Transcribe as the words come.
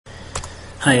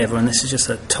Hi everyone, this is just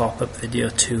a top-up video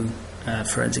to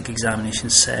Forensic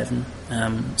Examination 7.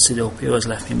 Sidopio has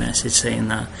left me a message saying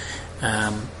that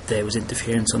there was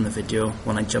interference on the video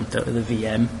when I jumped out of the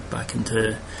VM back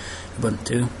into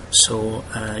Ubuntu, so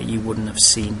you wouldn't have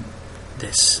seen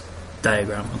this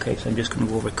diagram. Okay, so I'm just going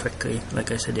to go over it quickly. Like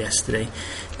I said yesterday,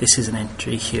 this is an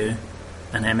entry here,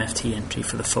 an MFT entry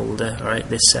for the folder. Alright,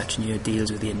 this section here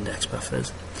deals with the index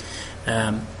buffers.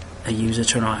 A user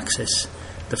trying to access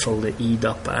the folder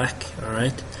e.back,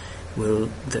 alright, will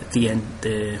the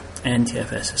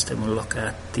NTFS system will look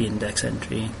at the index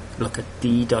entry, look at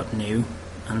d.new,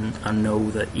 and know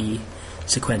that E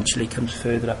sequentially comes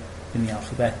further up in the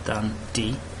alphabet than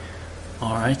D.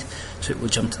 Alright, so it will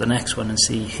jump to the next one and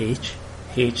see H.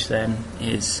 H then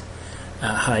is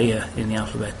higher in the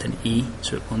alphabet than E,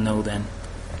 so it will know then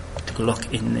to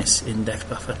look in this index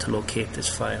buffer to locate this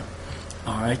file.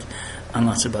 Alright, and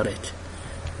that's about it.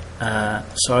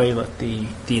 Sorry about the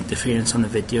interference on the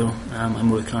video.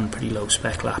 I'm working on a pretty low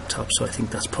spec laptop, so I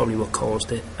think that's probably what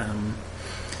caused it.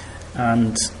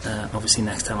 And obviously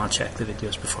next time I'll check the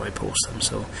videos before I post them.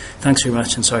 So thanks very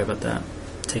much and sorry about that.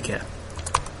 Take care.